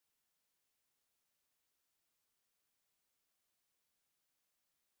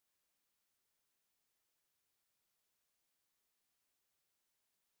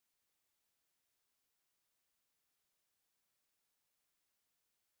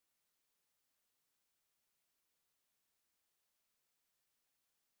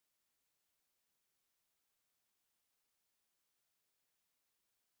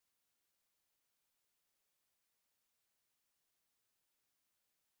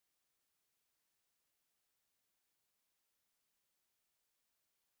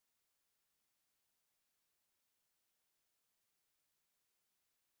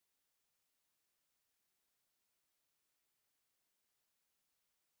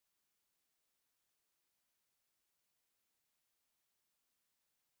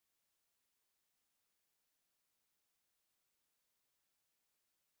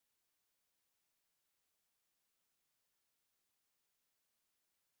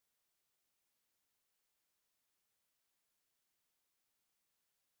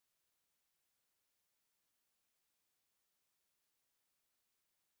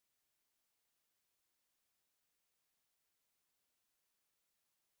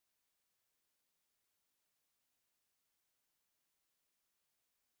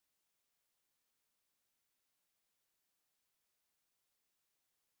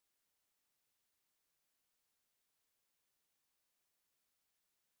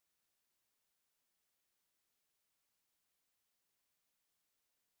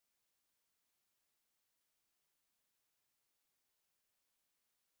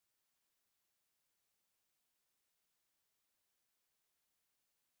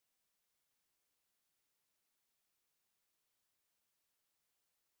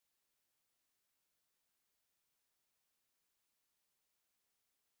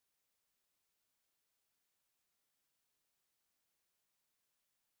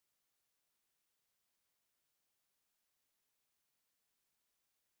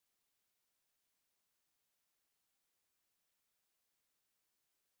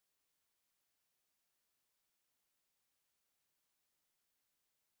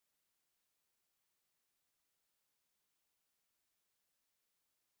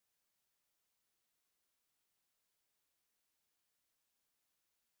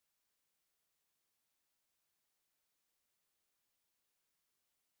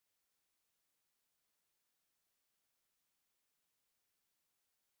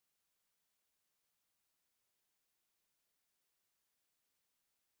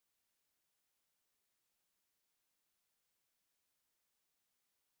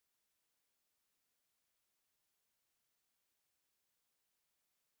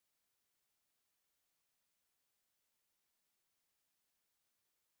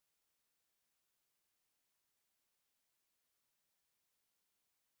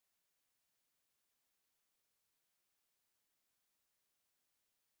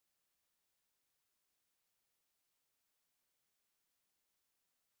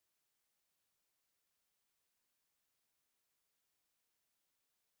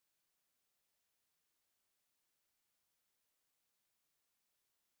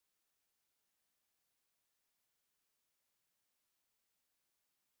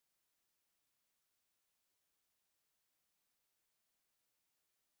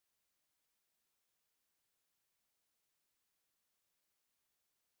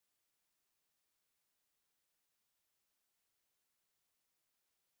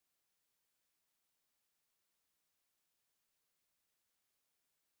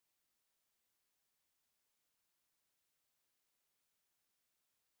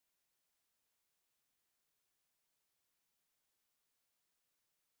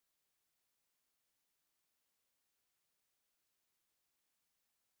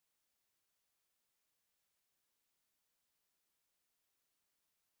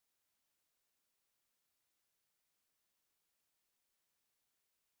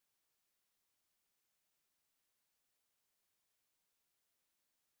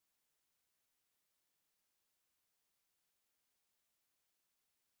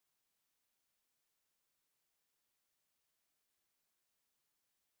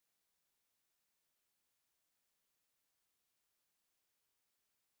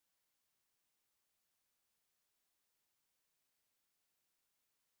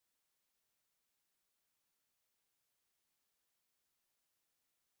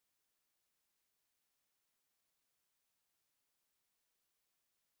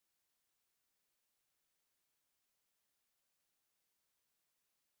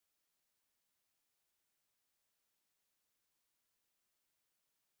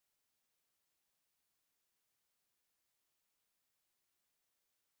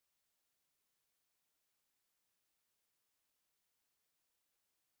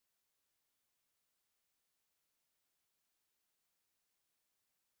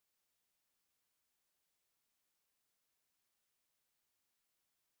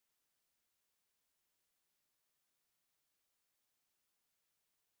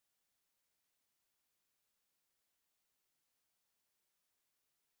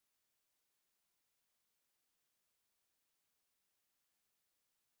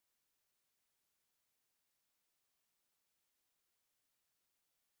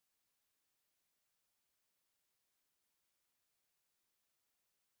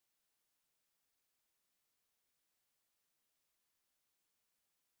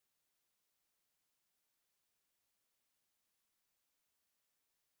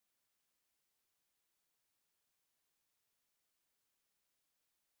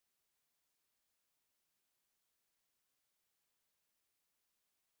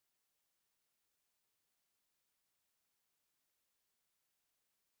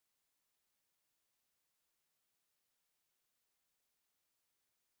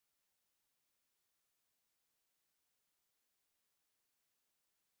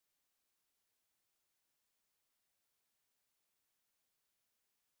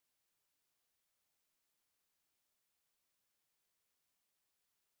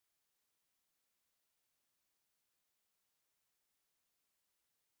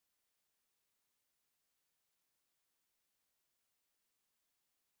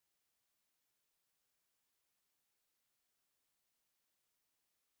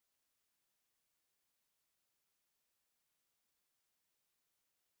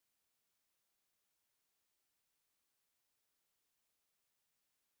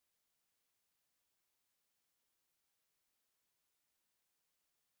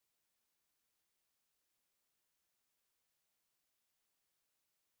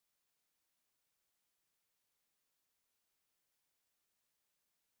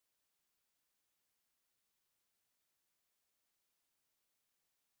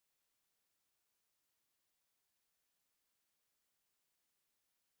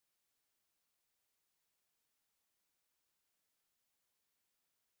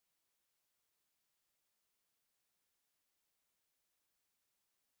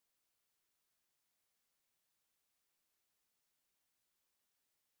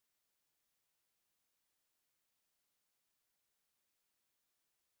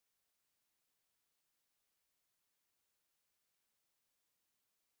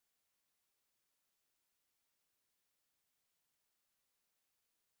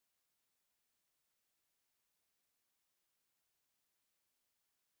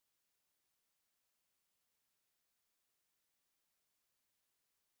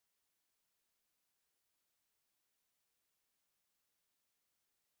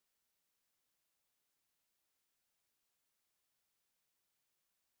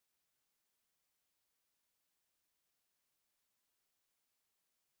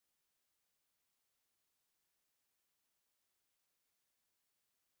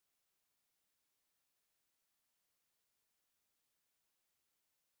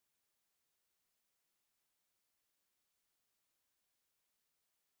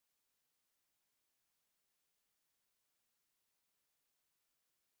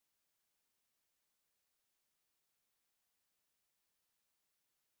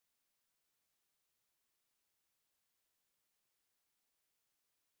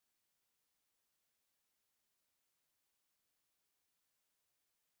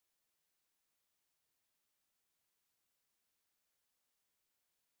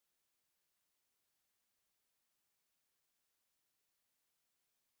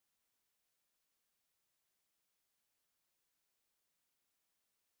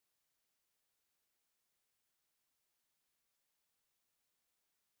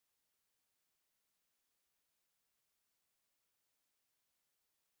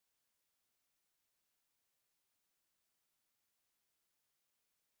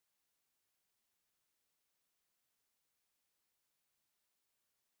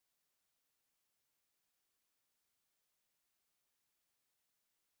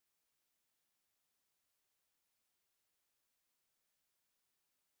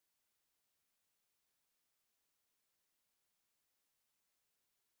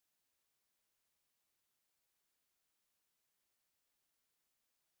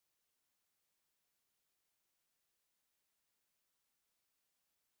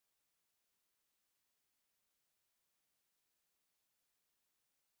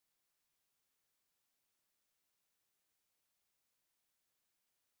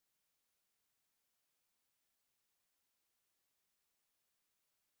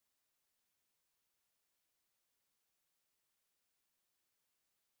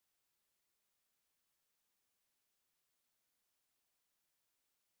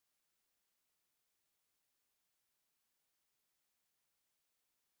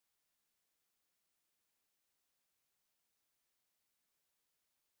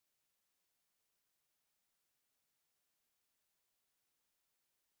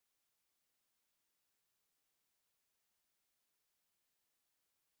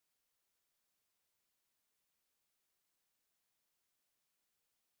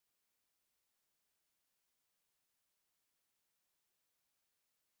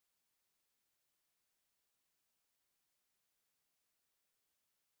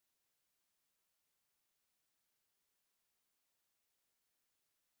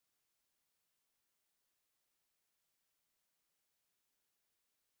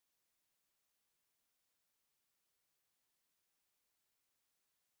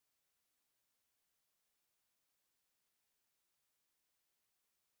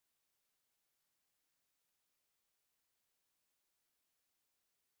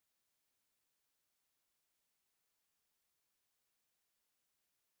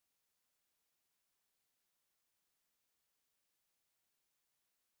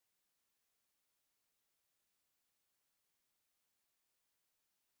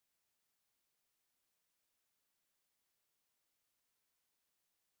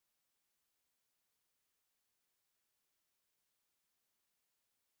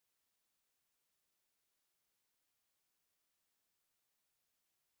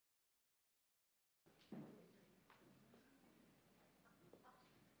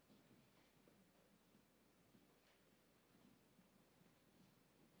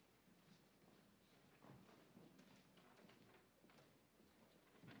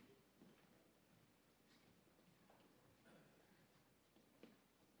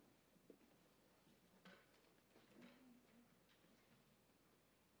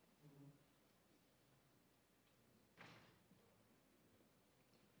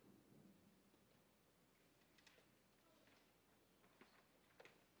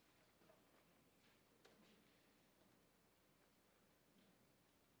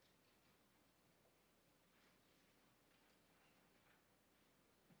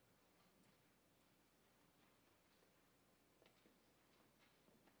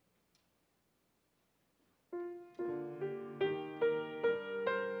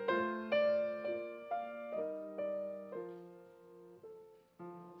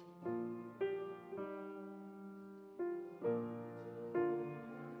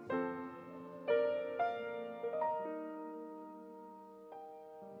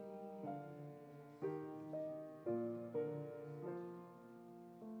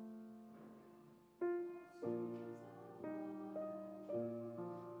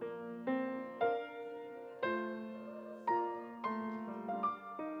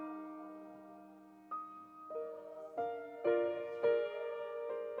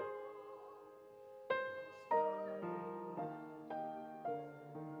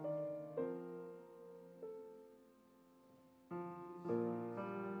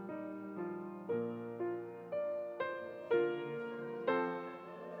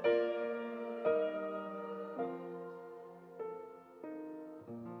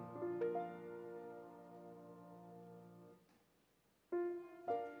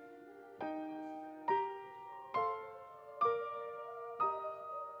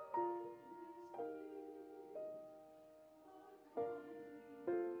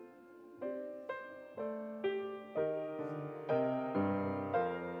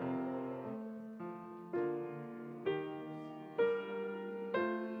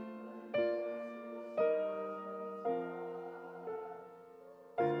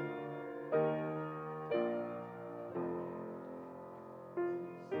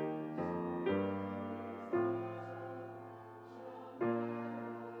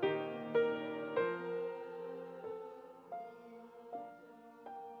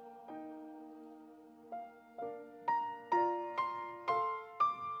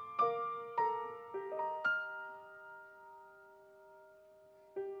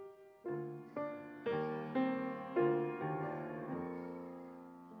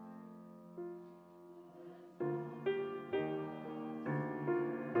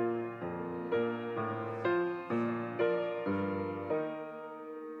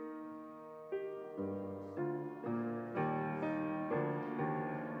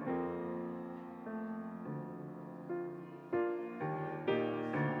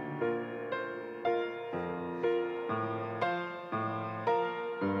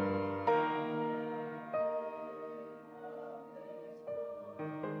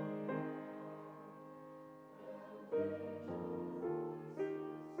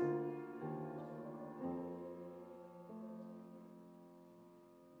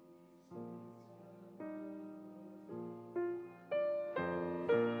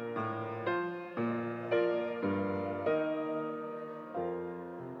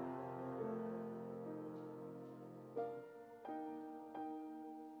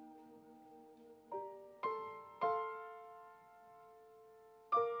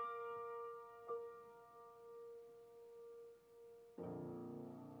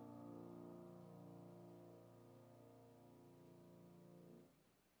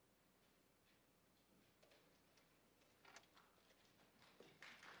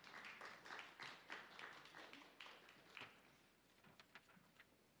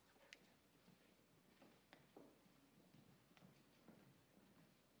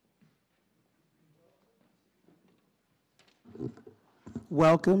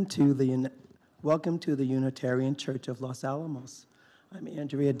Welcome to the Unitarian Church of Los Alamos. I'm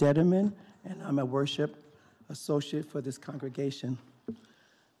Andrea Detterman, and I'm a worship associate for this congregation.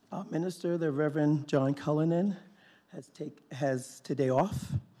 Our minister, the Reverend John Cullinan, has today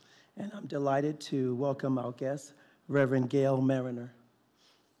off, and I'm delighted to welcome our guest, Reverend Gail Marriner.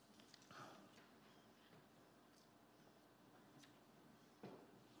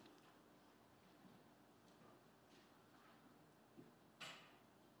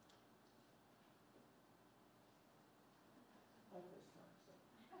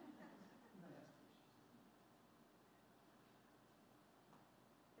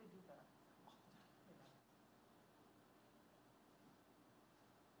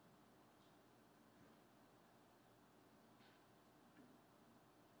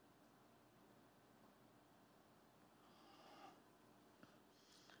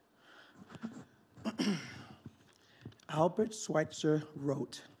 Albert Schweitzer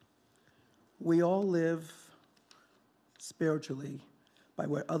wrote, "We all live spiritually by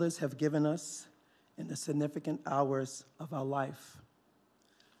what others have given us in the significant hours of our life.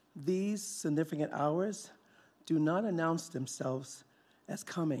 These significant hours do not announce themselves as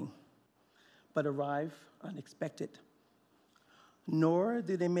coming, but arrive unexpected. Nor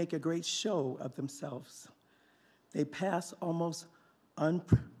do they make a great show of themselves. They pass almost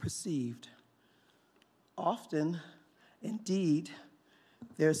unperceived. Often, indeed,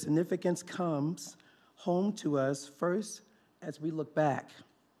 their significance comes home to us first as we look back,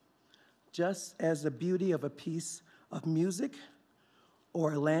 just as the beauty of a piece of music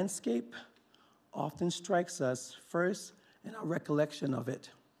or a landscape often strikes us first in our recollection of it.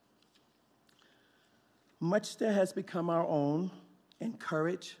 Much that has become our own in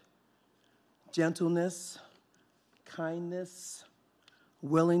courage, gentleness, kindness,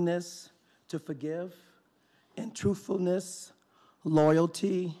 willingness to forgive, and truthfulness,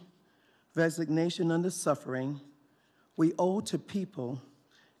 loyalty, resignation under suffering, we owe to people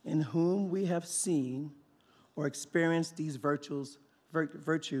in whom we have seen or experienced these virtues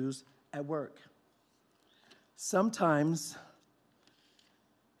at work. Sometimes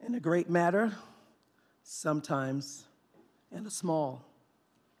in a great matter, sometimes in a small.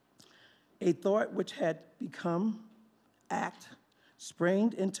 A thought which had become act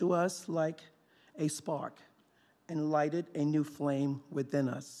sprang into us like a spark and lighted a new flame within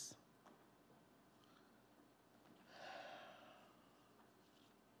us.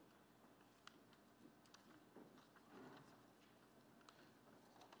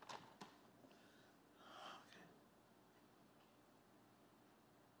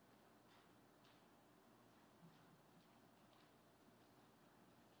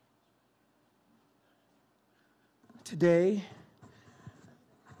 Today,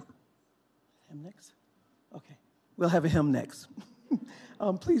 hymn next? Okay, we'll have a hymn next.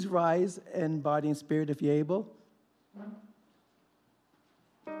 Please rise in body and spirit if you're able.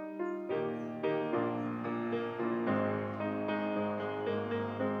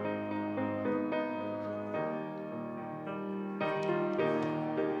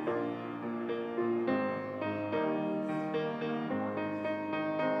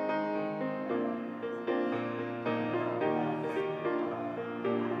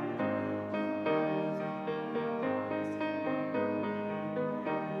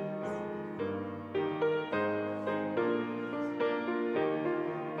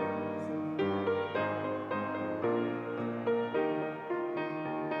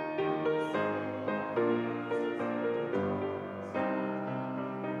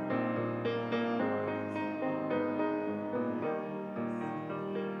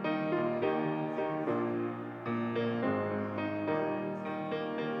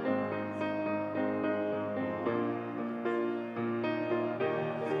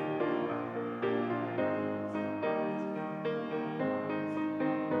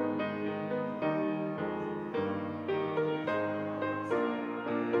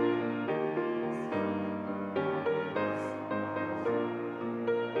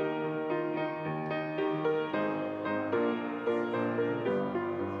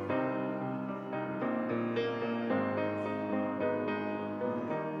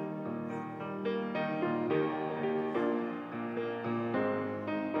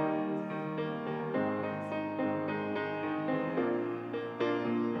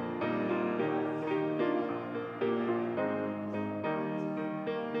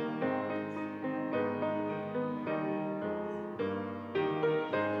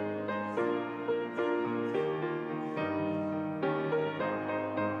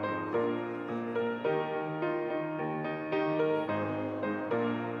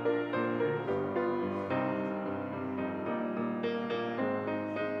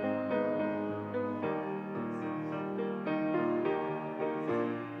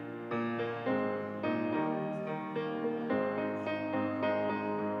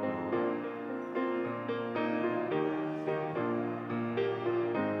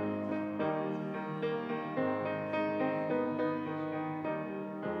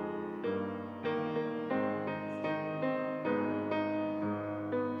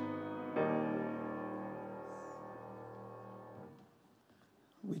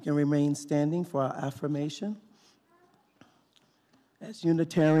 We can remain standing for our affirmation. As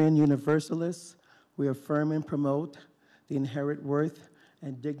Unitarian Universalists, we affirm and promote the inherent worth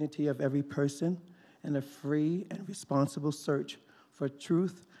and dignity of every person and a free and responsible search for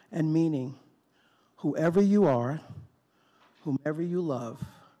truth and meaning. Whoever you are, whomever you love,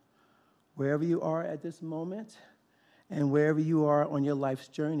 wherever you are at this moment, and wherever you are on your life's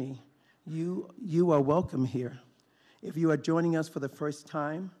journey, you are welcome here. If you are joining us for the first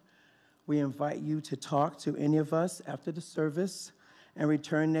time, we invite you to talk to any of us after the service and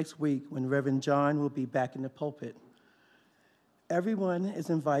return next week when Reverend John will be back in the pulpit. Everyone is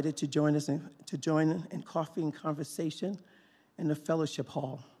invited to join us to join in coffee and conversation in the fellowship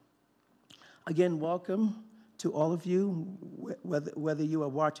hall. Again, welcome to all of you, whether you are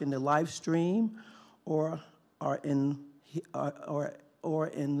watching the live stream or are in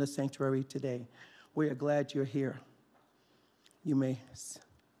the sanctuary today. We are glad you're here. You may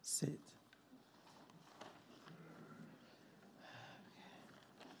sit.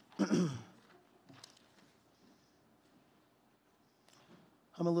 I'm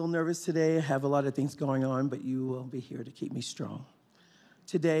a little nervous today. I have a lot of things going on, but you will be here to keep me strong.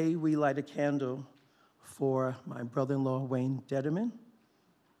 Today, we light a candle for my brother-in-law, Wayne Detterman.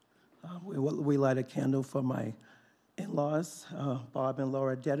 We light a candle for my in-laws, Bob and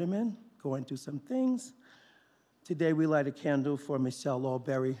Laura Detterman, going through some things. Today, we light a candle for Michelle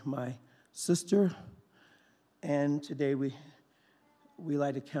Lawberry, my sister. And today, we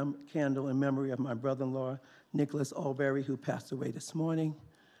light a candle in memory of my brother-in-law, Nicholas Alberry, who passed away this morning.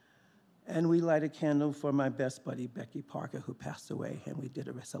 And we light a candle for my best buddy, Becky Parker, who passed away, and we did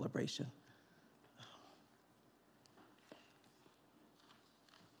a celebration.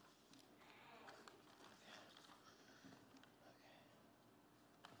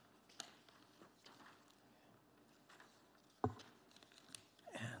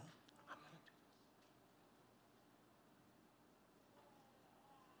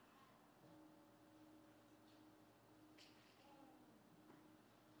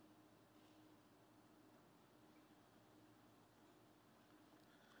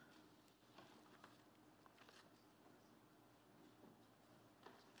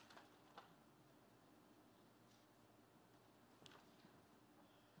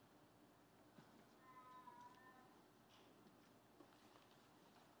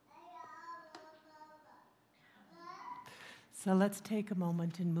 So let's take a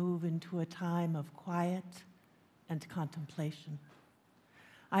moment and move into a time of quiet and contemplation.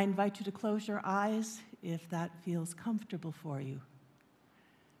 I invite you to close your eyes if that feels comfortable for you,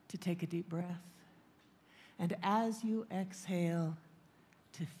 to take a deep breath, and as you exhale,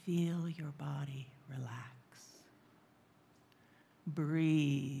 to feel your body relax.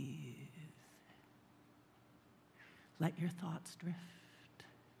 Breathe. Let your thoughts drift.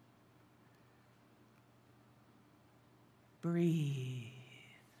 Breathe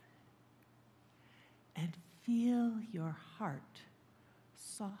and feel your heart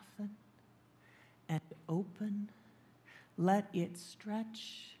soften and open. Let it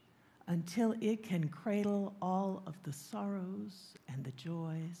stretch until it can cradle all of the sorrows and the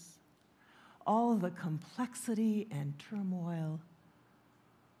joys, all the complexity and turmoil,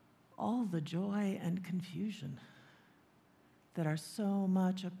 all the joy and confusion that are so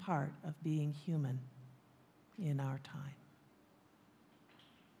much a part of being human in our time.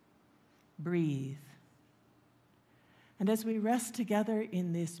 Breathe. And as we rest together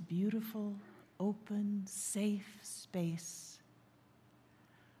in this beautiful, open, safe space,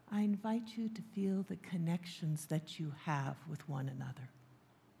 I invite you to feel the connections that you have with one another.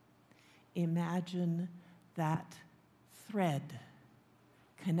 Imagine that thread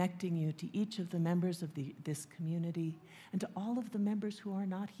connecting you to each of the members of this community and to all of the members who are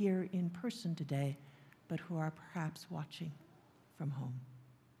not here in person today, but who are perhaps watching from home.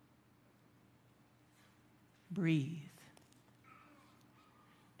 Breathe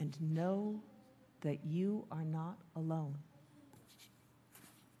and know that you are not alone.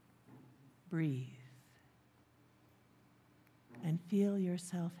 Breathe and feel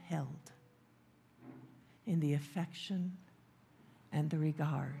yourself held in the affection and the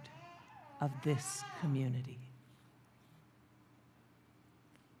regard of this community.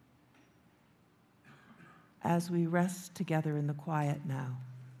 As we rest together in the quiet now,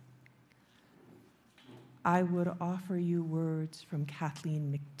 I would offer you words from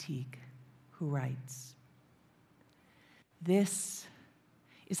Kathleen McTeague, who writes, "This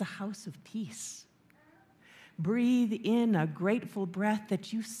is a house of peace. Breathe in a grateful breath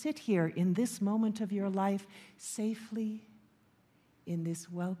that you sit here in this moment of your life safely in this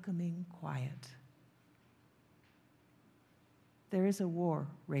welcoming quiet. There is a war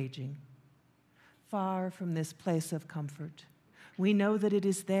raging, far from this place of comfort. We know that it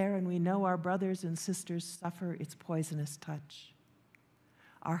is there, and we know our brothers and sisters suffer its poisonous touch.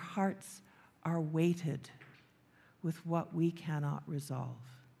 Our hearts are weighted with what we cannot resolve.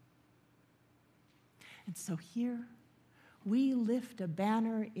 And so here, we lift a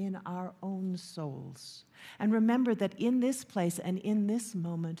banner in our own souls and remember that in this place and in this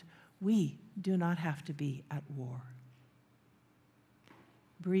moment, we do not have to be at war.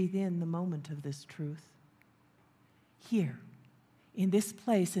 Breathe in the moment of this truth. Here, in this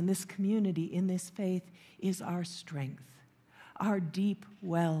place, in this community, in this faith, is our strength, our deep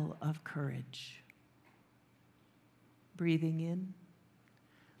well of courage. Breathing in,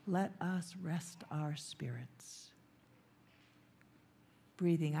 let us rest our spirits.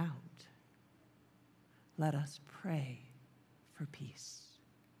 Breathing out, let us pray for peace.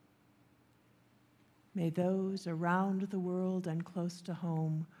 May those around the world and close to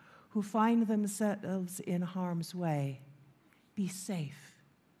home who find themselves in harm's way be safe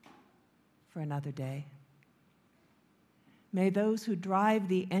for another day. May those who drive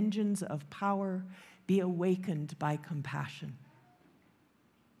the engines of power be awakened by compassion.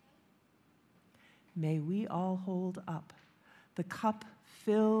 May we all hold up the cup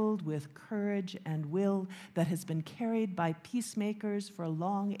filled with courage and will that has been carried by peacemakers for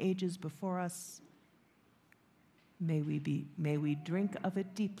long ages before us. May we drink of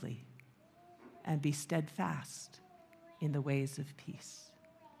it deeply and be steadfast in the ways of peace.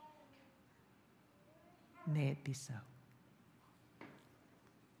 May it be so.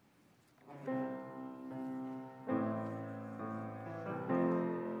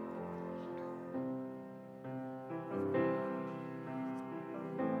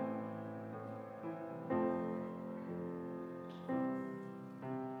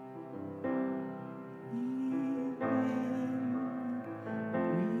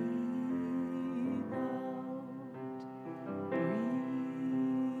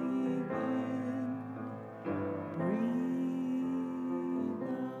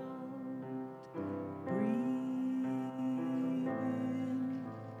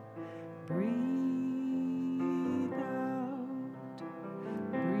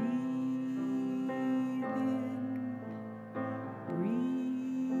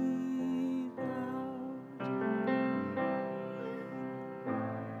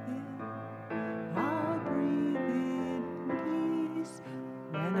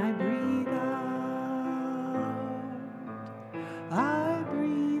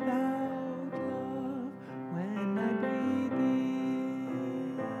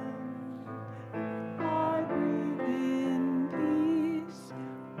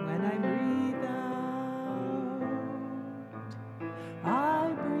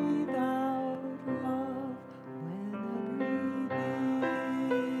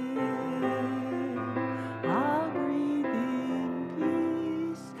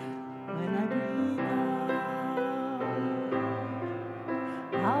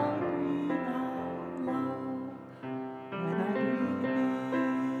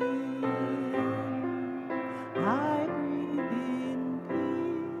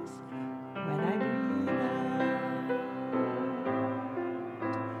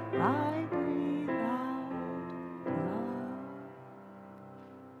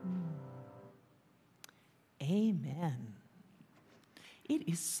 Amen. It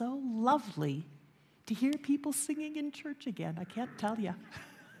is so lovely to hear people singing in church again. I can't tell you.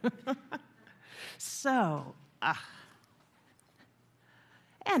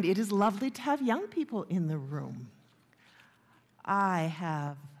 And it is lovely to have young people in the room. I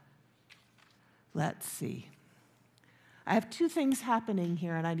have two things happening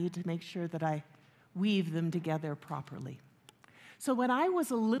here, and I need to make sure that I weave them together properly. So when I was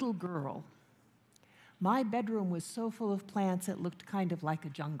a little girl, my bedroom was so full of plants it looked kind of like a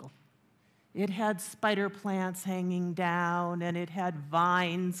jungle. It had spider plants hanging down, and it had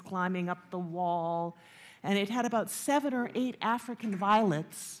vines climbing up the wall, and it had about 7 or 8 African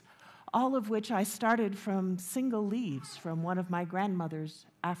violets, all of which I started from single leaves from one of my grandmother's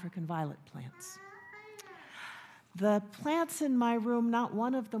African violet plants. The plants in my room, not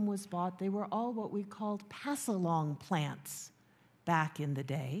one of them was bought. They were all what we called pass-along plants back in the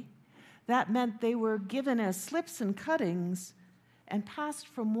day. That meant they were given as slips and cuttings and passed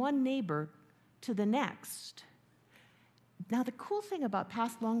from one neighbor to the next. Now, the cool thing about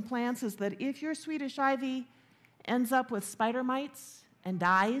pass-along plants is that if your Swedish ivy ends up with spider mites and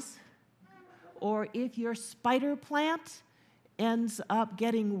dies, or if your spider plant ends up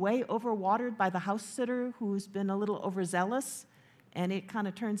getting way overwatered by the house sitter who's been a little overzealous and it kind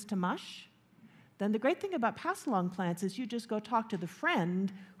of turns to mush, then the great thing about pass-along plants is you just go talk to the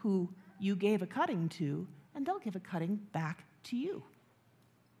friend who you gave a cutting to, and they'll give a cutting back to you.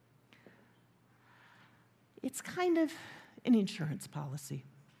 It's kind of an insurance policy.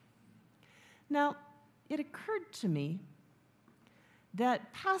 Now, it occurred to me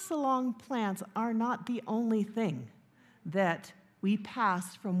that pass-along plants are not the only thing that we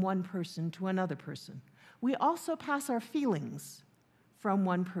pass from one person to another person. We also pass our feelings from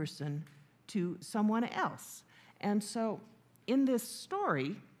one person to someone else. And so in this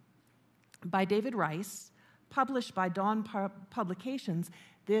story by David Rice, published by Dawn Publications,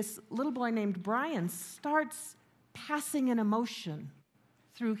 this little boy named Brian starts passing an emotion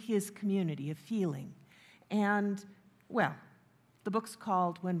through his community, a feeling. And, well, the book's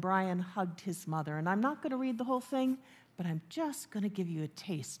called When Brian Hugged His Mother, and I'm not going to read the whole thing, but I'm just going to give you a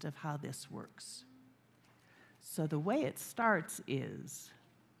taste of how this works. So the way it starts is,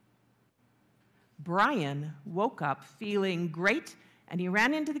 Brian woke up feeling great, and he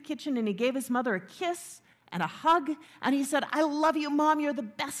ran into the kitchen and he gave his mother a kiss and a hug, and he said, "I love you, Mom. You're the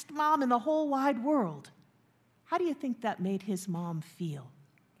best mom in the whole wide world." How do you think that made his mom feel?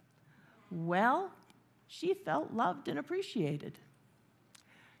 Well, she felt loved and appreciated.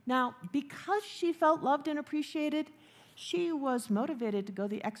 Now, because she felt loved and appreciated, she was motivated to go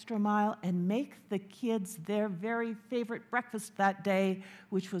the extra mile and make the kids their very favorite breakfast that day,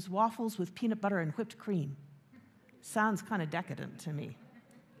 which was waffles with peanut butter and whipped cream. Sounds kind of decadent to me.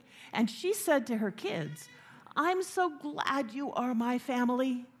 And she said to her kids, "I'm so glad you are my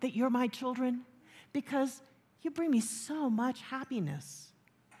family, that you're my children, because you bring me so much happiness."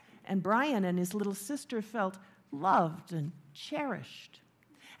 And Brian and his little sister felt loved and cherished.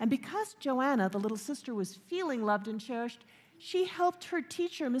 And because Joanna, the little sister, was feeling loved and cherished, she helped her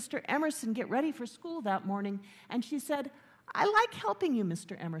teacher, Mr. Emerson, get ready for school that morning. And she said, "I like helping you,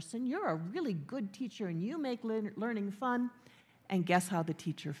 Mr. Emerson. You're a really good teacher, and you make learning fun." And guess how the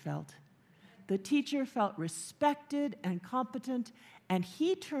teacher felt? The teacher felt respected and competent, and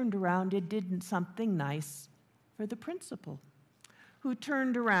he turned around and did something nice for the principal, who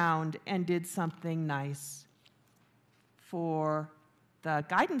turned around and did something nice for the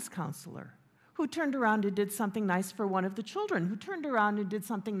guidance counselor, who turned around and did something nice for one of the children, who turned around and did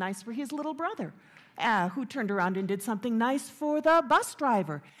something nice for his little brother, who turned around and did something nice for the bus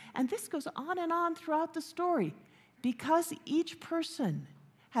driver. And this goes on throughout the story. Because each person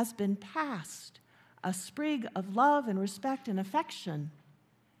has been passed a sprig of love and respect and affection,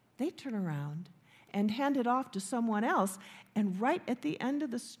 they turn around and hand it off to someone else. And right at the end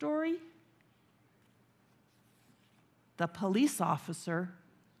of the story, the police officer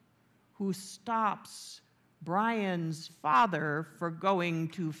who stops Brian's father for going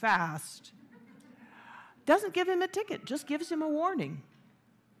too fast doesn't give him a ticket, just gives him a warning.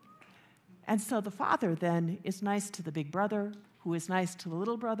 And so the father then is nice to the big brother, who is nice to the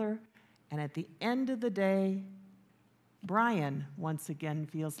little brother, and at the end of the day, Brian once again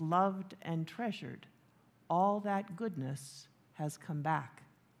feels loved and treasured. All that goodness has come back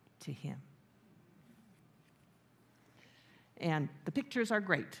to him. And the pictures are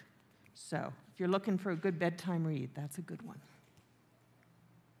great. So if you're looking for a good bedtime read, that's a good one.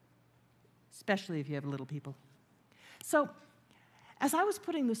 Especially if you have little people. So as I was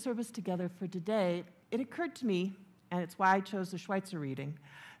putting the service together for today, it occurred to me, and it's why I chose the Schweitzer reading,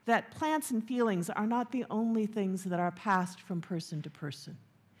 that plants and feelings are not the only things that are passed from person to person.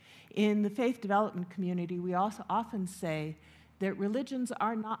 In the faith development community, we also often say that religions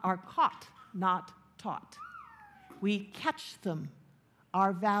are caught, not taught. We catch them,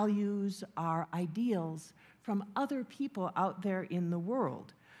 our values, our ideals, from other people out there in the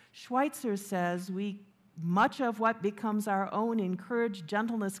world. Schweitzer says much of what becomes our own in courage,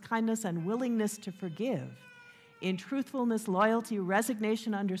 gentleness, kindness, and willingness to forgive, in truthfulness, loyalty,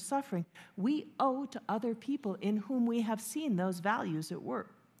 resignation under suffering, we owe to other people in whom we have seen those values at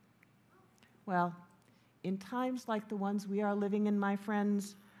work. Well, in times like the ones we are living in, my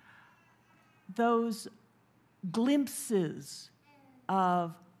friends, those glimpses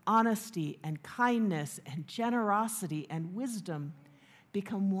of honesty and kindness and generosity and wisdom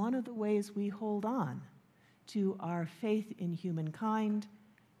become one of the ways we hold on to our faith in humankind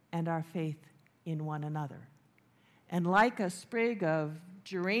and our faith in one another. And like a sprig of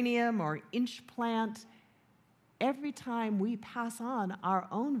geranium or inch plant, every time we pass on our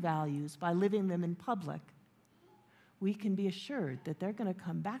own values by living them in public, we can be assured that they're going to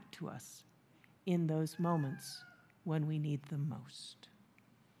come back to us in those moments when we need them most.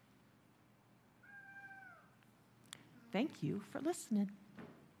 Thank you for listening.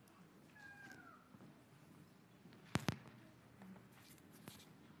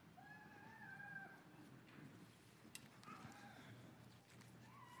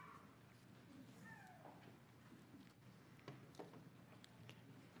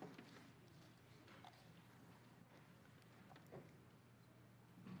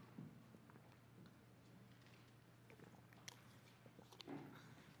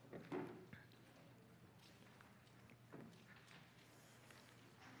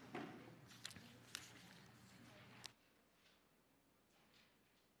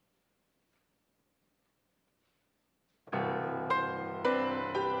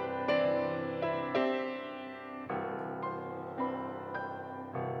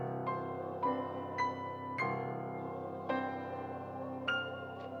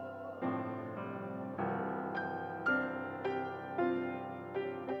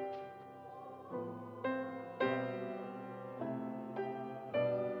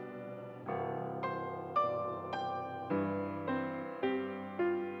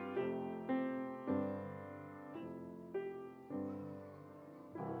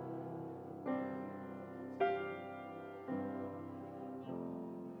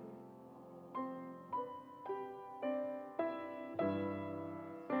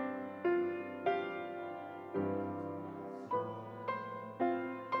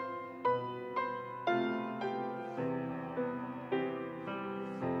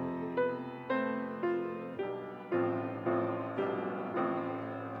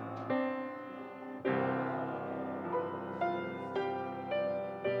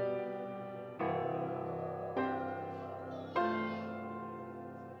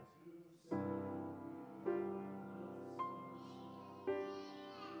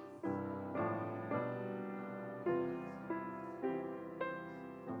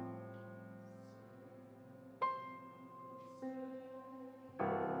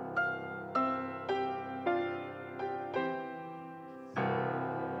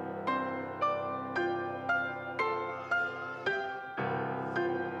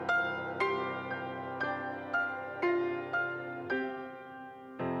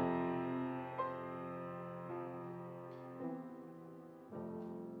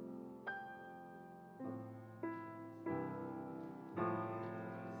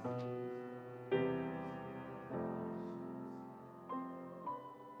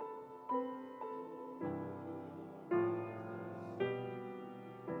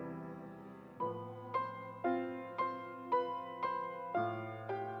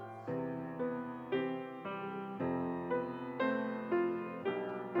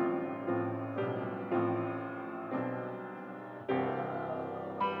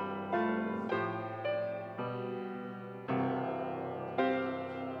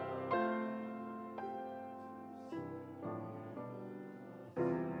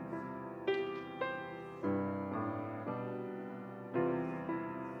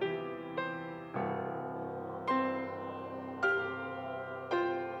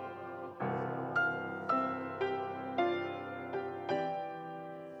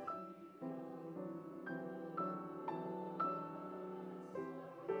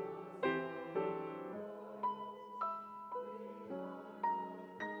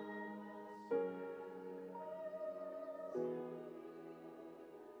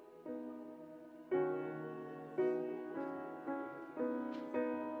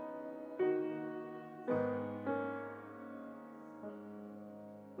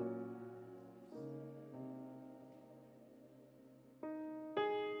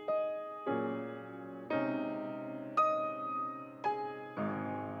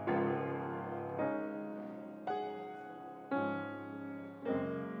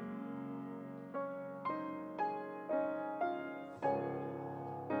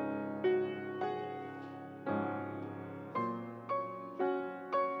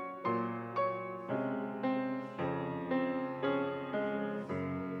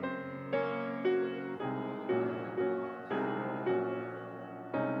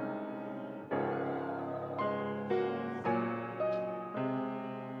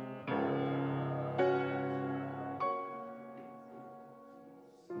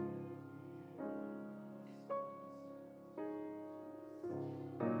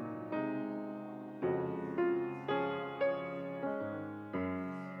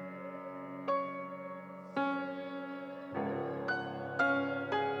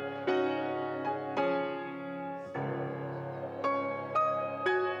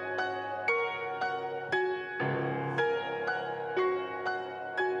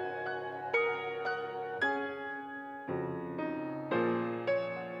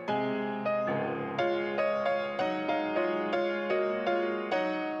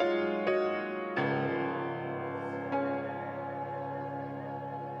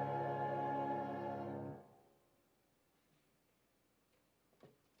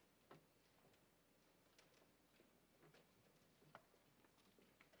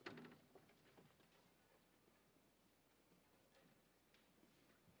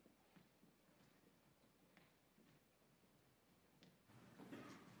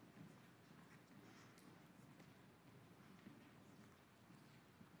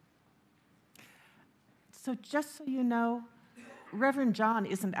 So just so you know, Reverend John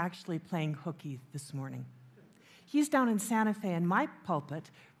isn't actually playing hooky this morning. He's down in Santa Fe in my pulpit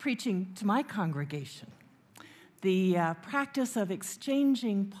preaching to my congregation. The practice of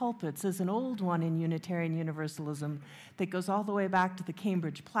exchanging pulpits is an old one in Unitarian Universalism that goes all the way back to the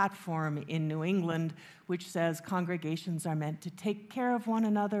Cambridge Platform in New England, which says congregations are meant to take care of one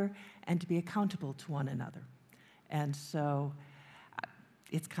another and to be accountable to one another. And so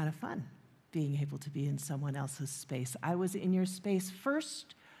it's kind of fun being able to be in someone else's space. I was in your space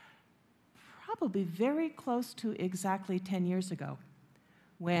first, probably very close to exactly 10 years ago,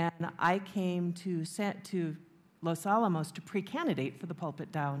 when I came to Los Alamos to pre-candidate for the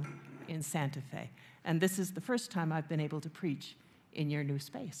pulpit down in Santa Fe. And this is the first time I've been able to preach in your new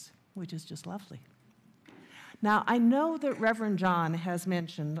space, which is just lovely. Now, I know that Reverend John has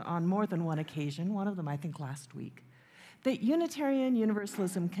mentioned on more than one occasion, one of them I think last week, that Unitarian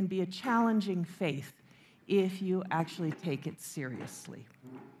Universalism can be a challenging faith if you actually take it seriously.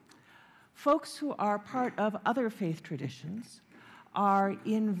 Folks who are part of other faith traditions are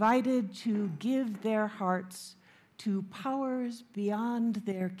invited to give their hearts to powers beyond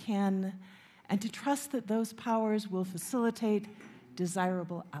their ken and to trust that those powers will facilitate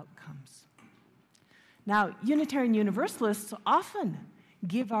desirable outcomes. Now, Unitarian Universalists often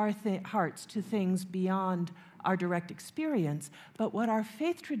give our hearts to things beyond our direct experience, but what our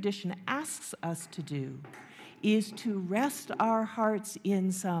faith tradition asks us to do is to rest our hearts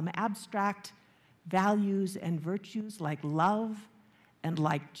in some abstract values and virtues like love and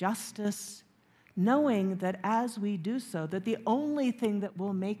like justice, knowing that as we do so, that the only thing that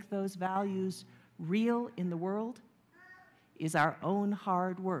will make those values real in the world is our own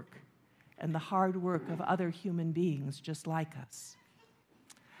hard work and the hard work of other human beings just like us.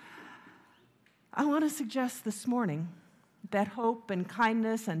 I want to suggest this morning that hope and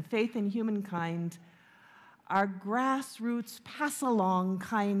kindness and faith in humankind are grassroots, pass-along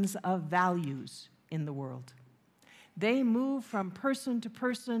kinds of values in the world. They move from person to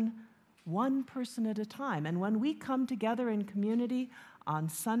person, one person at a time. And when we come together in community on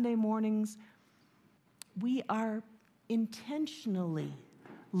Sunday mornings, we are intentionally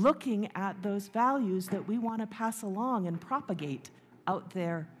looking at those values that we want to pass along and propagate out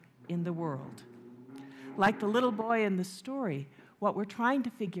there in the world. Like the little boy in the story, what we're trying to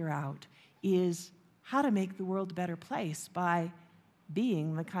figure out is how to make the world a better place by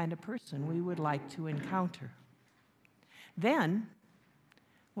being the kind of person we would like to encounter. Then,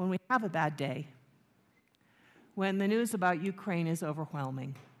 when we have a bad day, when the news about Ukraine is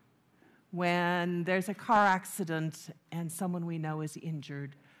overwhelming, when there's a car accident and someone we know is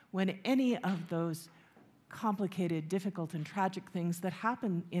injured, when any of those complicated, difficult, and tragic things that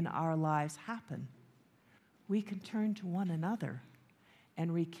happen in our lives happen, we can turn to one another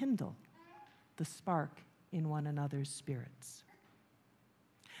and rekindle the spark in one another's spirits.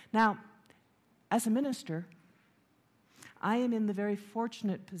 Now, as a minister, I am in the very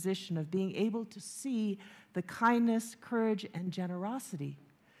fortunate position of being able to see the kindness, courage, and generosity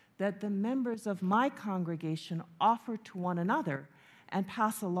that the members of my congregation offer to one another and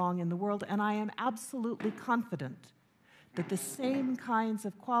pass along in the world, and I am absolutely confident that the same kinds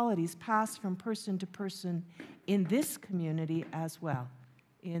of qualities pass from person to person in this community as well,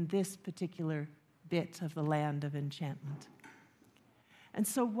 in this particular bit of the land of enchantment. And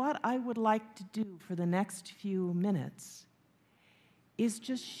so what I would like to do for the next few minutes is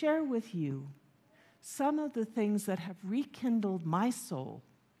just share with you some of the things that have rekindled my soul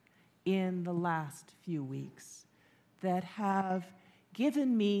in the last few weeks, that have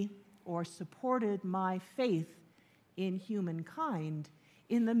given me or supported my faith in humankind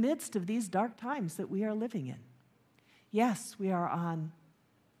in the midst of these dark times that we are living in. Yes, we are on,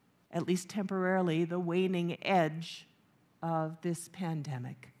 at least temporarily, the waning edge of this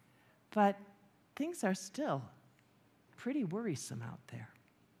pandemic, but things are still pretty worrisome out there.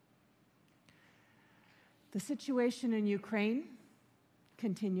 The situation in Ukraine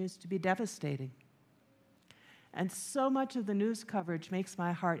continues to be devastating. And so much of the news coverage makes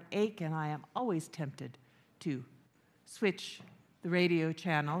my heart ache, and I am always tempted to switch the radio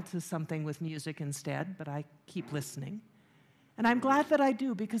channel to something with music instead, but I keep listening. And I'm glad that I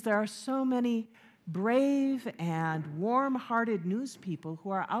do, because there are so many brave and warm-hearted news people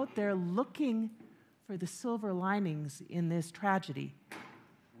who are out there looking for the silver linings in this tragedy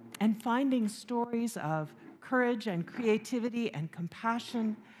and finding stories of courage and creativity and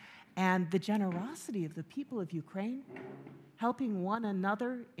compassion and the generosity of the people of Ukraine, helping one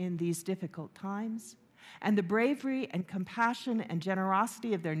another in these difficult times, and the bravery and compassion and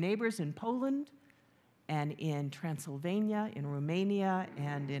generosity of their neighbors in Poland and in Transylvania, in Romania,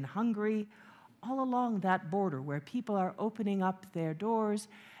 and in Hungary, all along that border where people are opening up their doors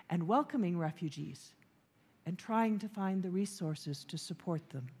and welcoming refugees and trying to find the resources to support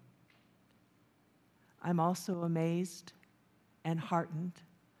them. I'm also amazed and heartened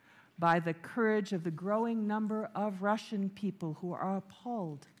by the courage of the growing number of Russian people who are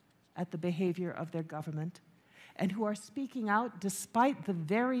appalled at the behavior of their government and who are speaking out despite the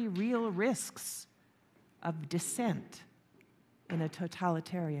very real risks of dissent in a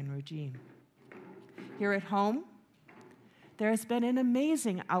totalitarian regime. Here at home, there has been an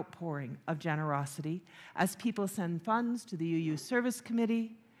amazing outpouring of generosity as people send funds to the UU Service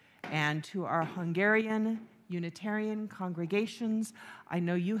Committee and to our Hungarian Unitarian congregations. I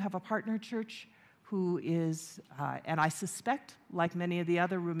know you have a partner church who is, and I suspect, like many of the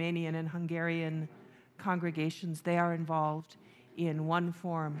other Romanian and Hungarian congregations, they are involved in one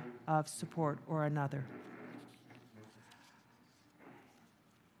form of support or another.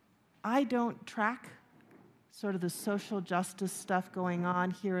 I don't track sort of the social justice stuff going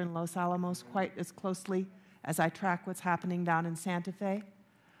on here in Los Alamos quite as closely as I track what's happening down in Santa Fe.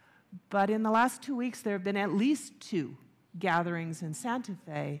 But in the last 2 weeks, there have been at least 2 gatherings in Santa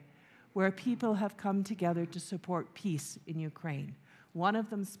Fe where people have come together to support peace in Ukraine. One of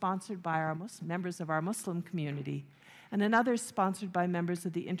them sponsored by our members of our Muslim community, and another sponsored by members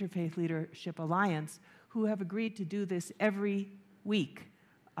of the Interfaith Leadership Alliance, who have agreed to do this every week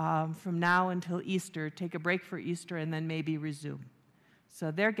from now until Easter, take a break for Easter, and then maybe resume.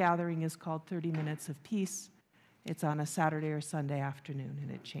 So their gathering is called 30 Minutes of Peace. It's on a Saturday or Sunday afternoon, and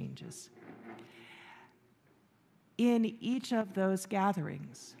it changes. In each of those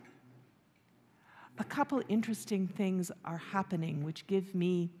gatherings, a couple interesting things are happening which give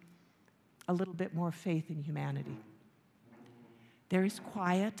me a little bit more faith in humanity. There is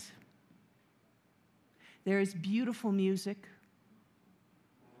quiet. There is beautiful music.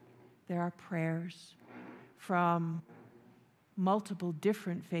 There are prayers from multiple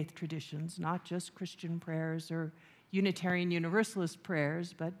different faith traditions, not just Christian prayers or Unitarian Universalist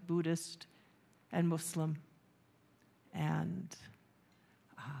prayers, but Buddhist and Muslim. And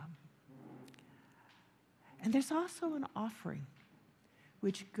there's also an offering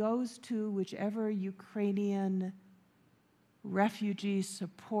which goes to whichever Ukrainian refugee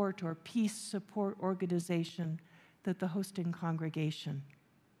support or peace support organization that the hosting congregation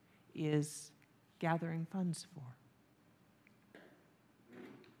is gathering funds for.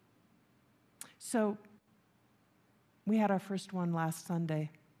 So we had our first one last Sunday.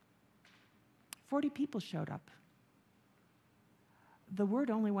 40 people showed up. The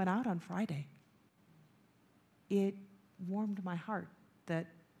word only went out on Friday. It warmed my heart that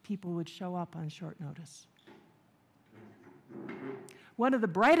people would show up on short notice. One of the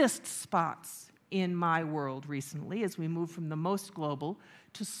brightest spots in my world recently, as we move from the most global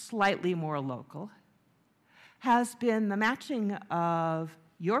to slightly more local, has been the matching of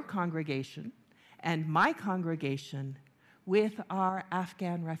your congregation and my congregation with our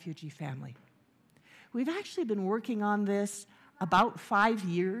Afghan refugee family. We've actually been working on this about 5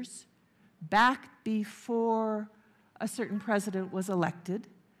 years, back before a certain president was elected.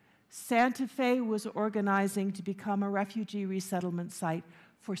 Santa Fe was organizing to become a refugee resettlement site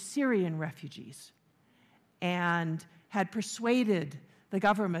for Syrian refugees and had persuaded the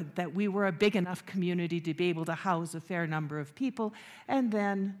government that we were a big enough community to be able to house a fair number of people, and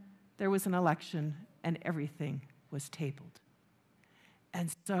then there was an election and everything was tabled.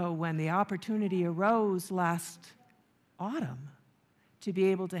 And so when the opportunity arose last autumn to be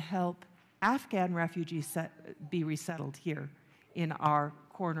able to help Afghan refugees be resettled here in our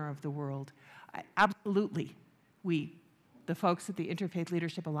corner of the world, absolutely, the the folks at the Interfaith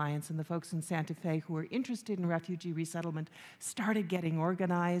Leadership Alliance and the folks in Santa Fe who were interested in refugee resettlement started getting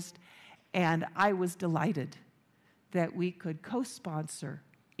organized, and I was delighted that we could co-sponsor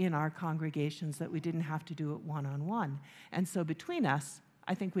in our congregations, that we didn't have to do it one-on-one. And so between us,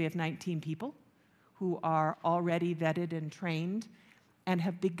 I think we have 19 people who are already vetted and trained and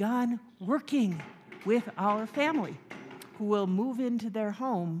have begun working with our family, who will move into their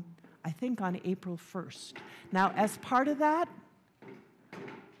home, I think, on April 1st. Now, as part of that,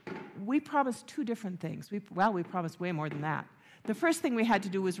 we promised two different things. We promised way more than that. The first thing we had to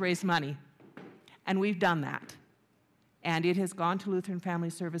do was raise money, and we've done that. And it has gone to Lutheran Family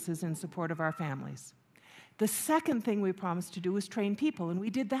Services in support of our families. The second thing we promised to do was train people, and we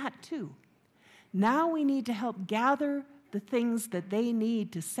did that too. Now we need to help gather the things that they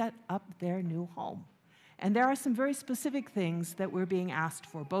need to set up their new home. And there are some very specific things that we're being asked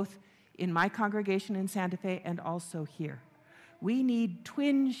for, both in my congregation in Santa Fe and also here. We need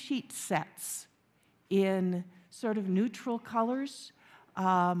twin sheet sets in sort of neutral colors,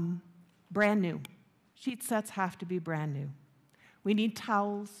 brand new. Sheet sets have to be brand new. We need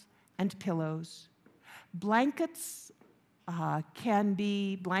towels and pillows. Blankets can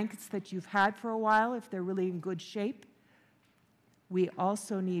be blankets that you've had for a while if they're really in good shape. We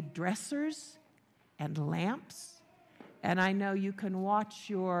also need dressers and lamps. And I know you can watch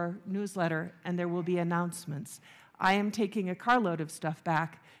your newsletter and there will be announcements. I am taking a carload of stuff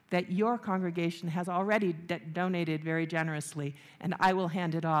back that your congregation has already donated very generously, and I will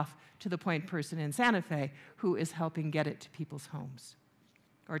hand it off to the point person in Santa Fe who is helping get it to people's homes,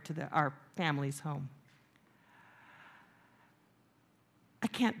 or to our family's home. I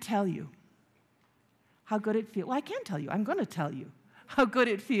can't tell you how good it feels. Well, I can tell you. I'm going to tell you how good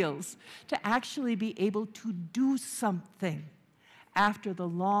it feels to actually be able to do something after the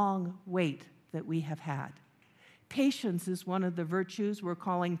long wait that we have had. Patience is one of the virtues we're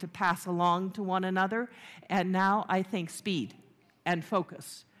calling to pass along to one another, and now I think speed and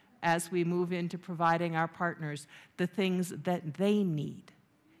focus as we move into providing our partners the things that they need.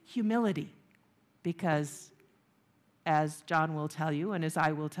 Humility, because as John will tell you, and as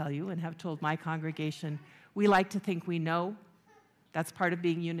I will tell you, and have told my congregation, we like to think we know. That's part of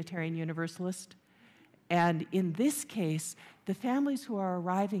being Unitarian Universalist. And in this case, the families who are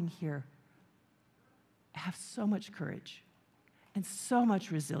arriving here have so much courage and so much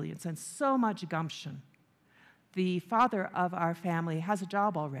resilience and so much gumption. The father of our family has a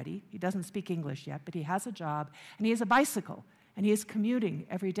job already. He doesn't speak English yet, but he has a job, and he has a bicycle, and he is commuting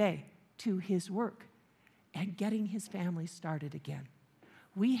every day to his work and getting his family started again.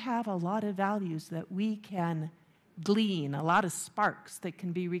 We have a lot of values that we can glean, a lot of sparks that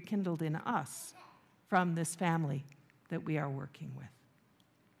can be rekindled in us from this family that we are working with.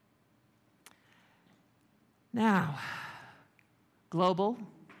 Now, global,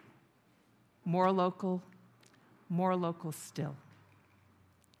 more local still.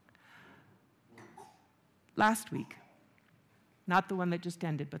 Last week, not the one that just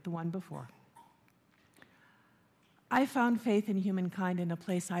ended, but the one before, I found faith in humankind in a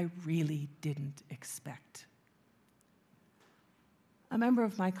place I really didn't expect. A member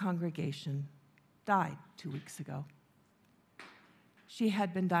of my congregation died 2 weeks ago. She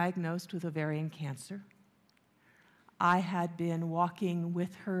had been diagnosed with ovarian cancer. I had been walking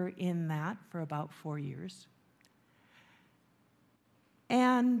with her in that for about 4 years.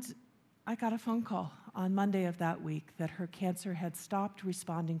 And I got a phone call on Monday of that week that her cancer had stopped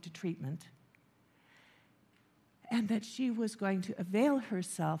responding to treatment and that she was going to avail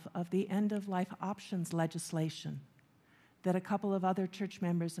herself of the end-of-life options legislation that a couple of other church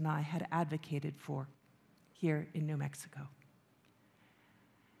members and I had advocated for here in New Mexico.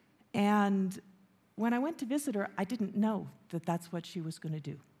 And when I went to visit her, I didn't know that that's what she was going to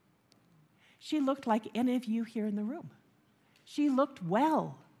do. She looked like any of you here in the room. She looked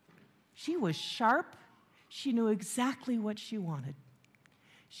well. She was sharp. She knew exactly what she wanted.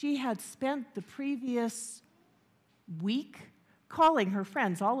 She had spent the previous week calling her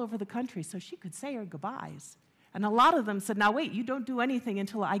friends all over the country so she could say her goodbyes. And a lot of them said, now wait, you don't do anything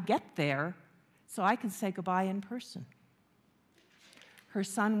until I get there so I can say goodbye in person. Her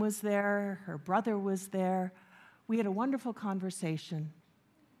son was there, her brother was there. We had a wonderful conversation.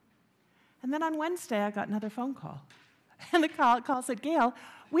 And then on Wednesday, I got another phone call. And the call said, Gail,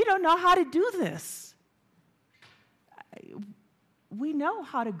 we don't know how to do this. We know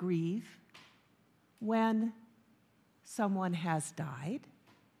how to grieve when someone has died,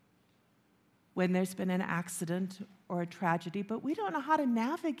 when there's been an accident or a tragedy, but we don't know how to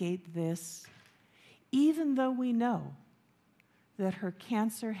navigate this, even though we know that her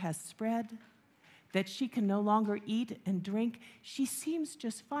cancer has spread, that she can no longer eat and drink. She seems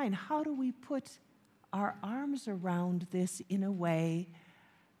just fine. How do we put our arms around this in a way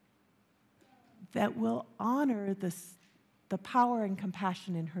that will honor the power and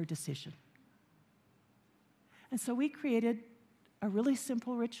compassion in her decision? And so we created a really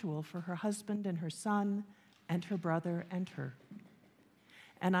simple ritual for her husband and her son and her brother and her.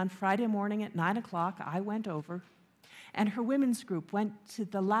 And on Friday morning at 9 o'clock, I went over, and her women's group went to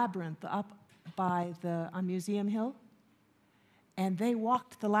the labyrinth up on Museum Hill, and they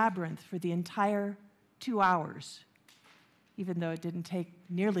walked the labyrinth for the entire 2 hours. Even though it didn't take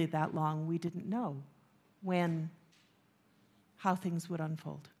nearly that long, we didn't know how things would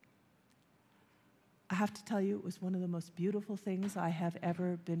unfold. I have to tell you, it was one of the most beautiful things I have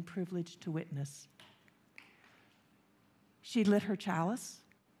ever been privileged to witness. She lit her chalice.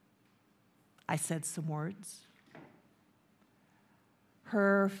 I said some words.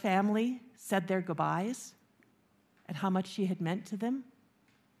 Her family said their goodbyes and how much she had meant to them.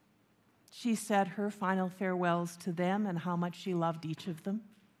 She said her final farewells to them and how much she loved each of them.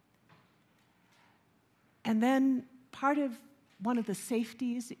 And then one of the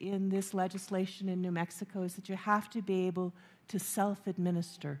safeties in this legislation in New Mexico is that you have to be able to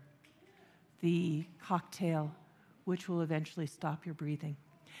self-administer the cocktail, which will eventually stop your breathing.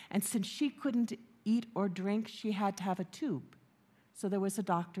 And since she couldn't eat or drink, she had to have a tube. So there was a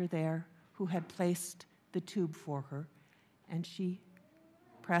doctor there who had placed the tube for her, and she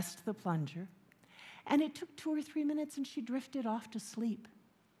pressed the plunger. And it took 2 or 3 minutes, and she drifted off to sleep.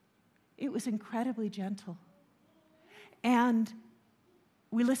 It was incredibly gentle. And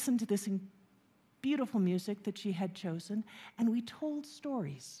we listened to this beautiful music that she had chosen, and we told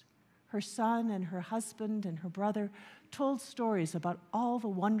stories. Her son and her husband and her brother told stories about all the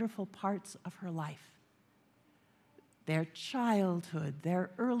wonderful parts of her life. Their childhood, their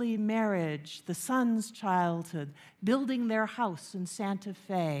early marriage, the son's childhood, building their house in Santa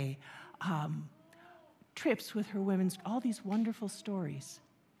Fe, trips with her women's, all these wonderful stories.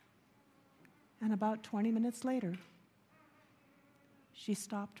 And about 20 minutes later, she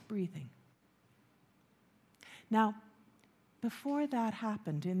stopped breathing. Now, before that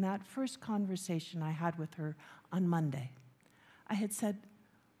happened, in that first conversation I had with her on Monday, I had said,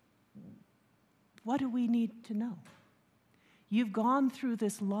 what do we need to know? You've gone through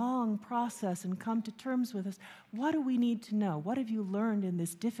this long process and come to terms with us. What do we need to know? What have you learned in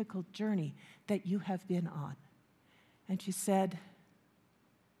this difficult journey that you have been on? And she said,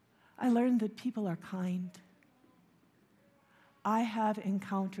 I learned that people are kind. I have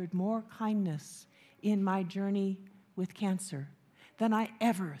encountered more kindness in my journey with cancer than I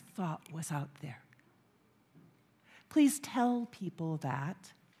ever thought was out there. Please tell people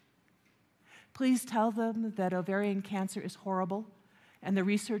that. Please tell them that ovarian cancer is horrible and the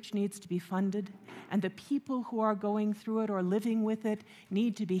research needs to be funded, and the people who are going through it or living with it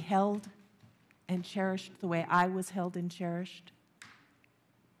need to be held and cherished the way I was held and cherished.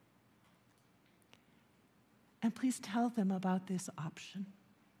 And please tell them about this option,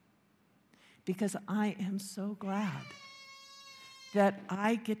 because I am so glad that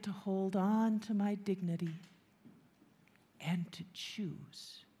I get to hold on to my dignity and to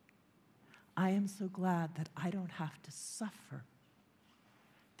choose. I am so glad that I don't have to suffer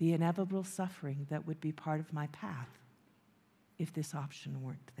the inevitable suffering that would be part of my path if this option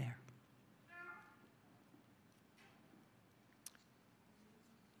weren't there.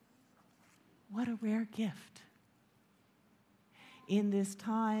 What a rare gift. In this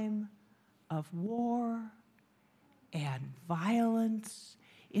time of war and violence,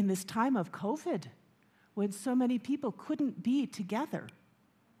 in this time of COVID, when so many people couldn't be together,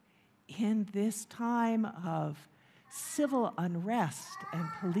 in this time of civil unrest and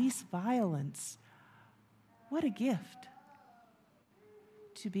police violence, what a gift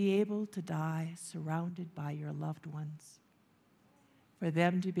to be able to die surrounded by your loved ones, for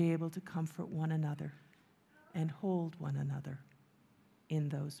them to be able to comfort one another and hold one another in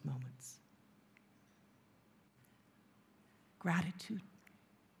those moments. Gratitude,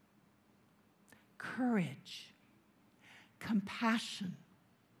 courage, compassion,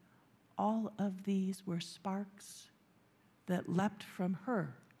 all of these were sparks that leapt from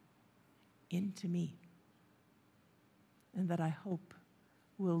her into me, and that I hope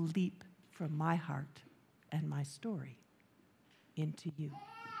will leap from my heart and my story into you.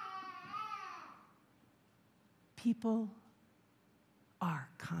 People are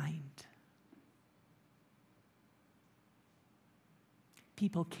kind.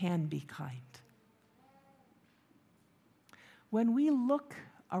 People can be kind. When we look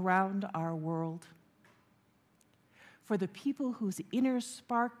around our world, for the people whose inner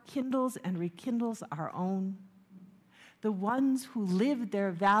spark kindles and rekindles our own, the ones who live their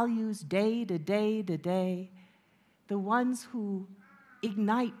values day to day to day, the ones who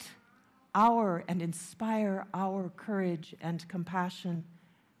ignite our and inspire our courage and compassion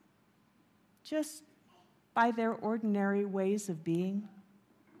just by their ordinary ways of being,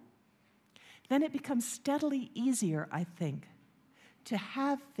 then it becomes steadily easier, I think, to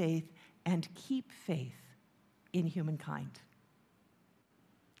have faith and keep faith in humankind.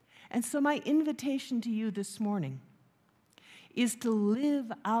 And so my invitation to you this morning is to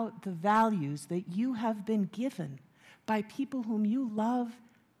live out the values that you have been given by people whom you love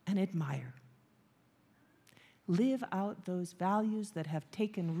and admire. Live out those values that have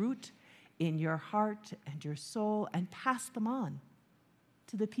taken root in your heart and your soul and pass them on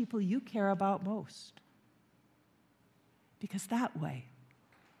to the people you care about most. Because that way,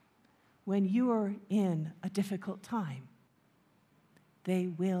 when you are in a difficult time, they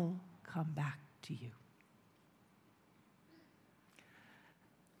will come back to you.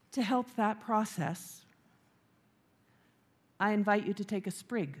 To help that process, I invite you to take a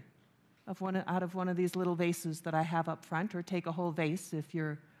sprig out of one of these little vases that I have up front, or take a whole vase if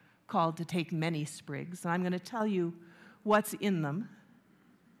you're called to take many sprigs. And I'm going to tell you what's in them.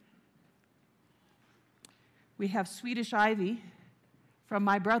 We have Swedish ivy from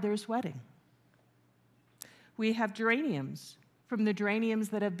my brother's wedding. We have geraniums from the geraniums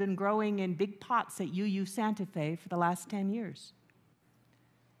that have been growing in big pots at UU Santa Fe for the last 10 years.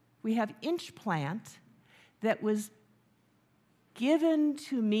 We have inch plant that was given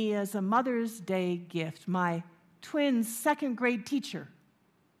to me as a Mother's Day gift. My twins' second grade teacher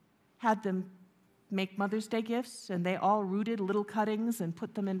had them make Mother's Day gifts, and they all rooted little cuttings and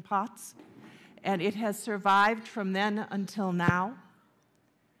put them in pots. And it has survived from then until now.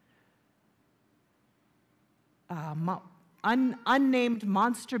 Unnamed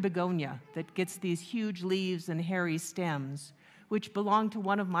monster begonia that gets these huge leaves and hairy stems, which belonged to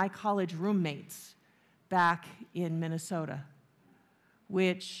one of my college roommates back in Minnesota,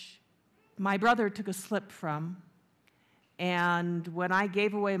 which my brother took a slip from. And when I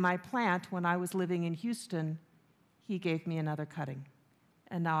gave away my plant when I was living in Houston, he gave me another cutting.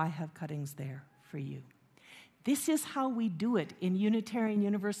 And now I have cuttings there for you. This is how we do it in Unitarian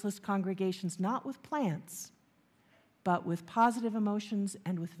Universalist congregations, not with plants, but with positive emotions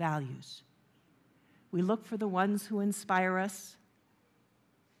and with values. We look for the ones who inspire us.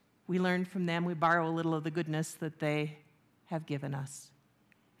 We learn from them. We borrow a little of the goodness that they have given us.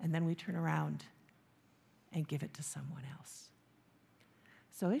 And then we turn around and give it to someone else.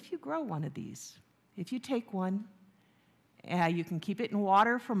 So if you grow one of these, if you take one, you can keep it in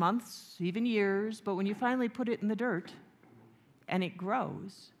water for months, even years, but when you finally put it in the dirt and it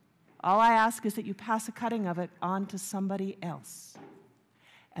grows, all I ask is that you pass a cutting of it on to somebody else,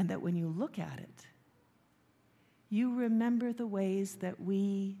 and that when you look at it, you remember the ways that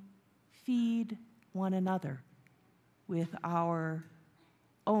we feed one another with our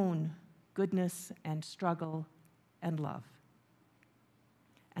own goodness and struggle and love,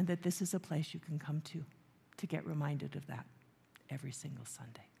 and that this is a place you can come to get reminded of that every single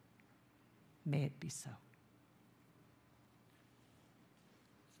Sunday. May it be so.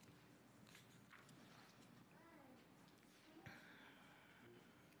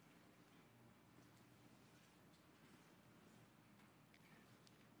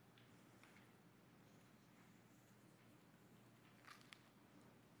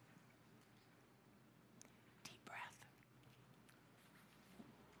 Deep breath.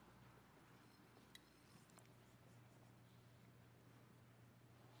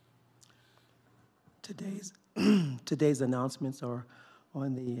 Today's announcements are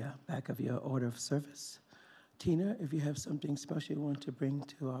on the back of your order of service. Tina, if you have something special you want to bring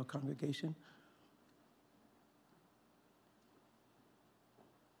to our congregation.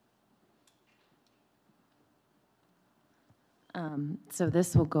 So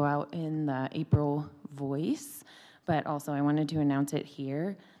this will go out in the April Voice, but also I wanted to announce it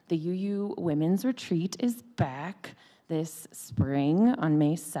here. The UU Women's Retreat is back this spring on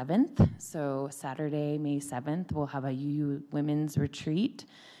May 7th. So Saturday, May 7th, we'll have a UU Women's Retreat.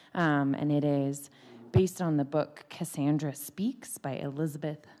 And it is based on the book Cassandra Speaks by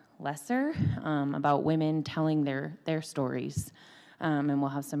Elizabeth Lesser, about women telling their stories. And we'll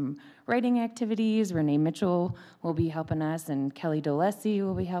have some writing activities. Renee Mitchell will be helping us, and Kelly Dolesi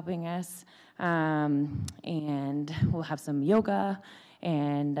will be helping us. And we'll have some yoga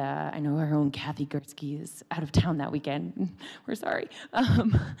And I know our own Kathy Gursky is out of town that weekend. We're sorry.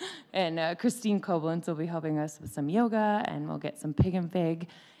 And Christine Koblenz will be helping us with some yoga, and we'll get some pig and fig.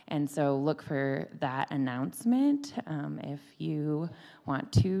 And so look for that announcement if you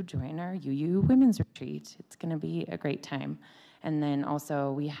want to join our UU Women's Retreat. It's going to be a great time. And then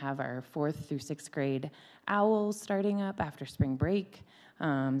also we have our 4th through 6th grade owls starting up after spring break.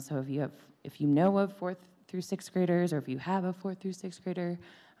 So if you know of 4th through 6th graders, or if you have a 4th through 6th grader,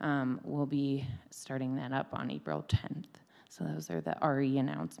 we'll be starting that up on April 10th. So those are the RE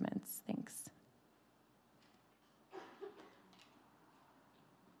announcements. Thanks.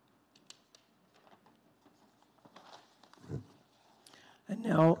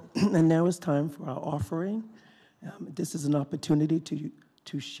 And now it's time for our offering. This is an opportunity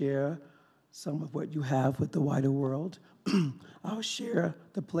to share some of what you have with the wider world. Our Share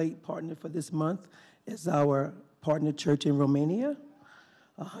the Plate partner for this month is our partner church in Romania.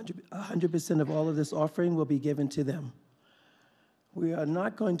 100% of all of this offering will be given to them. We're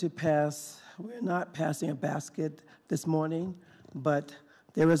not passing a basket this morning, but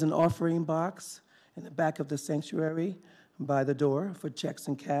there is an offering box in the back of the sanctuary by the door for checks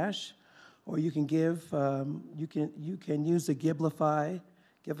and cash, or you can give. You can use the Givelify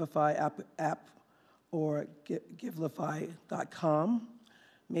app or Givelify.com.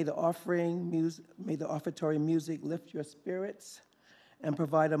 May the offertory music lift your spirits and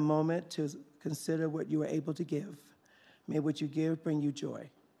provide a moment to consider what you are able to give. May what you give bring you joy.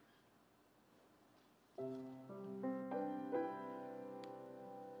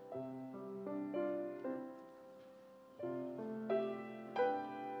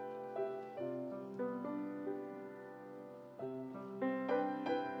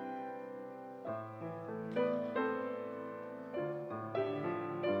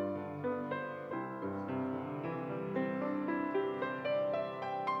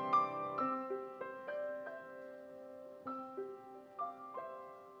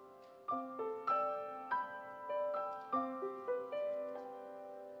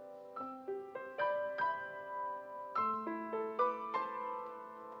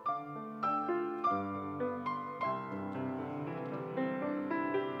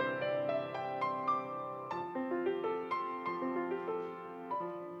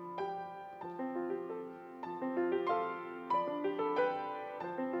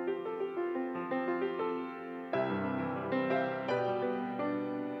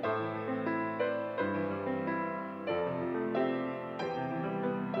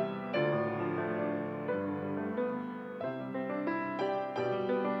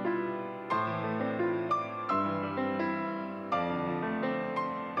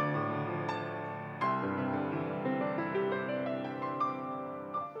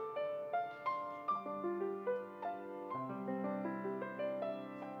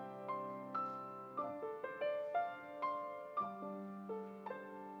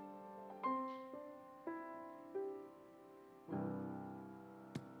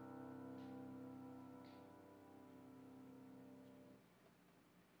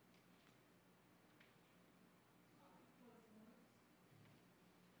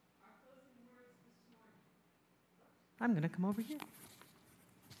 I'm going to come over here.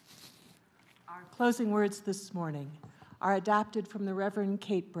 Our closing words this morning are adapted from the Reverend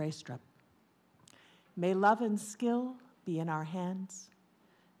Kate Braystrup. May love and skill be in our hands.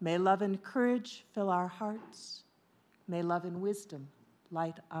 May love and courage fill our hearts. May love and wisdom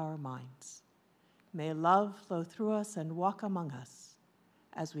light our minds. May love flow through us and walk among us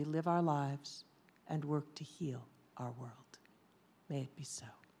as we live our lives and work to heal our world. May it be so.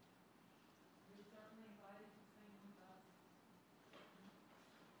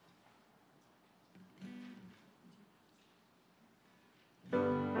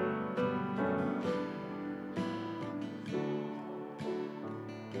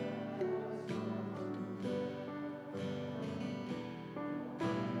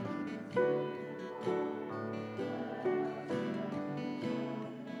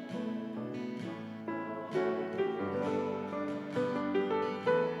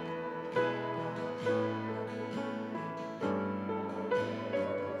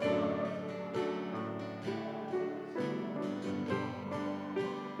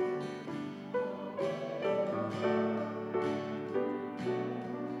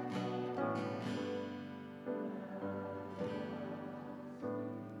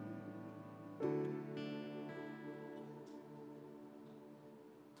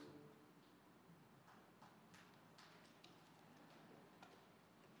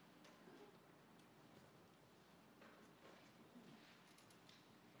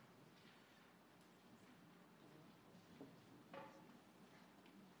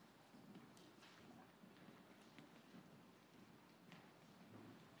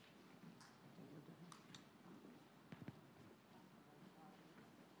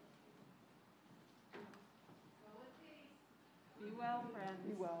 well, friends.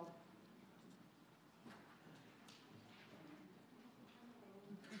 Be well.